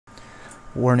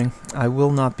Warning, I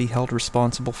will not be held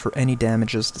responsible for any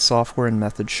damages the software and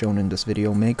methods shown in this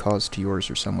video may cause to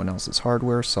yours or someone else's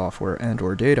hardware, software,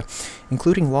 and/or data,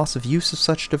 including loss of use of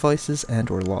such devices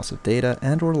and/or loss of data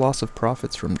and/or loss of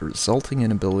profits from the resulting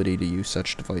inability to use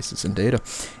such devices and data.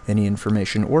 Any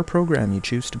information or program you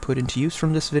choose to put into use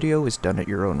from this video is done at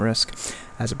your own risk.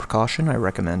 As a precaution, I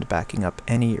recommend backing up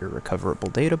any irrecoverable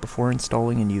data before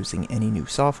installing and using any new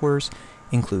softwares,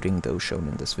 including those shown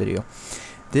in this video.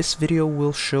 This video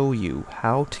will show you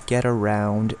how to get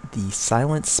around the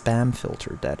silent spam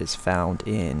filter that is found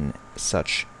in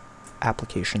such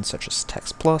applications such as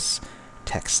TextPlus,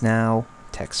 TextNow,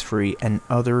 TextFree, and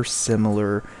other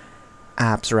similar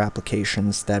apps or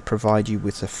applications that provide you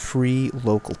with a free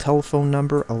local telephone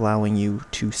number, allowing you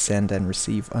to send and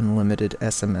receive unlimited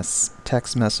SMS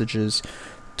text messages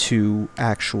to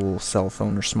actual cell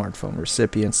phone or smartphone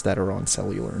recipients that are on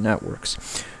cellular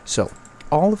networks. So,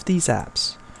 all of these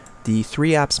apps, the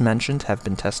 3 apps mentioned, have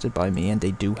been tested by me, and they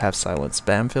do have silent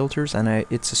spam filters, and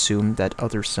it's assumed that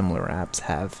other similar apps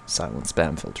have silent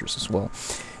spam filters as well.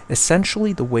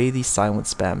 Essentially, the way these silent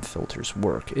spam filters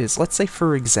work is, let's say,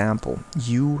 for example,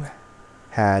 you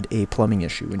had a plumbing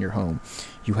issue in your home.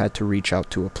 You had to reach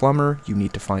out to a plumber. You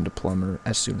need to find a plumber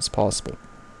as soon as possible.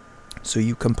 So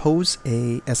you compose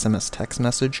a SMS text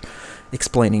message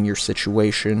explaining your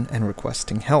situation and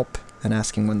requesting help and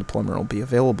asking when the plumber will be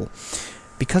available.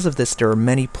 Because of this, there are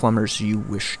many plumbers you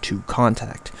wish to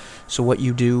contact. So what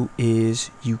you do is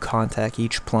you contact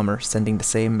each plumber, sending the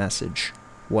same message,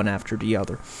 one after the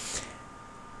other.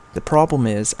 The problem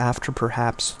is, after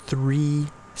perhaps 3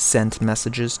 sent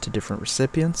messages to different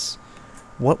recipients,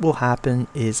 what will happen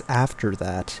is after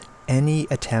that, any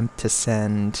attempt to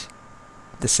send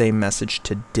the same message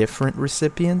to different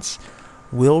recipients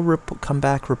will come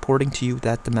back reporting to you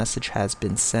that the message has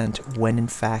been sent, when in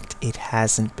fact it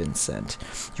hasn't been sent.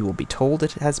 You will be told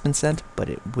it has been sent, but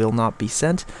it will not be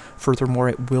sent. Furthermore,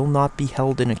 it will not be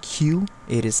held in a queue.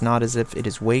 It is not as if it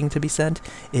is waiting to be sent.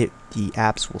 The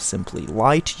apps will simply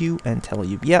lie to you and tell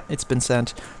you, yeah, it's been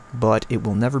sent, but it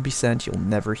will never be sent. You'll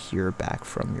never hear back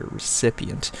from your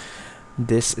recipient.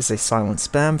 This is a silent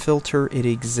spam filter. It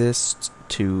exists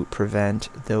to prevent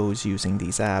those using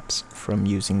these apps from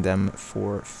using them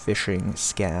for phishing,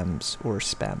 scams, or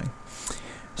spamming.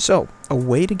 So, a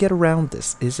way to get around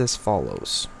this is as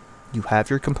follows. You have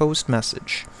your composed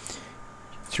message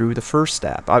through the first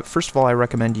app. First of all, I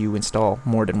recommend you install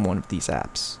more than one of these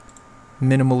apps.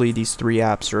 Minimally, these 3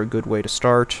 apps are a good way to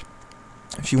start.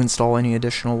 If you install any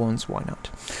additional ones, why not?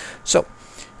 So,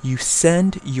 you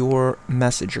send your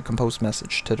message, your composed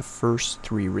message, to the first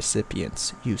 3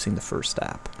 recipients using the first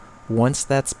app. Once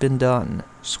that's been done,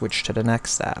 switch to the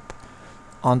next app.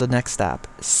 On the next app,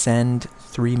 send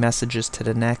 3 messages to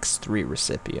the next 3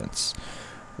 recipients.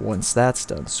 Once that's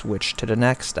done, switch to the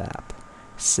next app.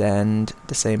 Send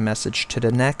the same message to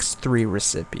the next 3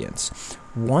 recipients.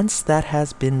 Once that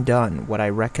has been done, what I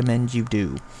recommend you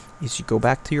do is you go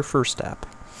back to your first app.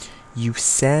 You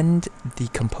send the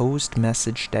composed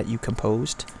message that you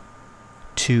composed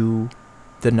to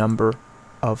the number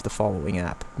of the following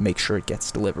app. Make sure it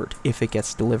gets delivered. If it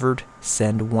gets delivered,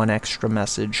 send 1 extra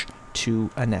message to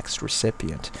a next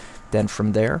recipient. Then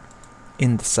from there,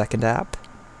 in the second app,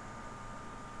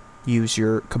 use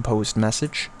your composed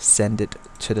message, send it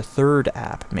to the third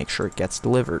app. Make sure it gets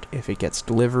delivered. If it gets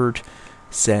delivered,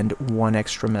 send 1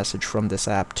 extra message from this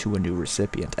app to a new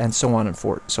recipient, and so on and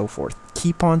so forth.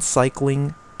 Keep on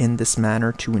cycling in this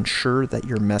manner to ensure that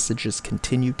your messages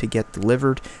continue to get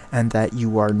delivered and that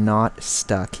you are not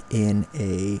stuck in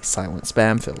a silent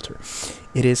spam filter.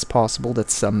 It is possible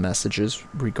that some messages,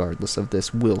 regardless of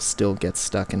this, will still get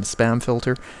stuck in the spam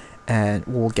filter and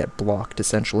will get blocked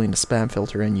essentially in the spam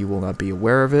filter, and you will not be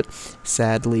aware of it.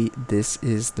 Sadly, this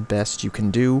is the best you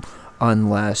can do,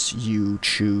 unless you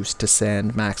choose to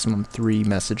send maximum 3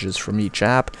 messages from each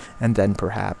app, and then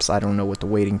perhaps, I don't know what the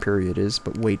waiting period is,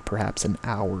 but wait perhaps an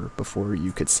hour before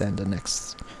you could send the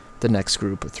next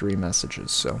group of 3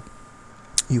 messages. So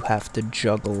you have to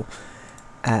juggle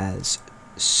as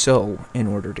so in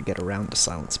order to get around the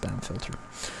silent spam filter.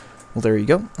 Well, there you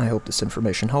go. I hope this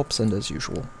information helps, and as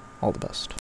usual, all the best.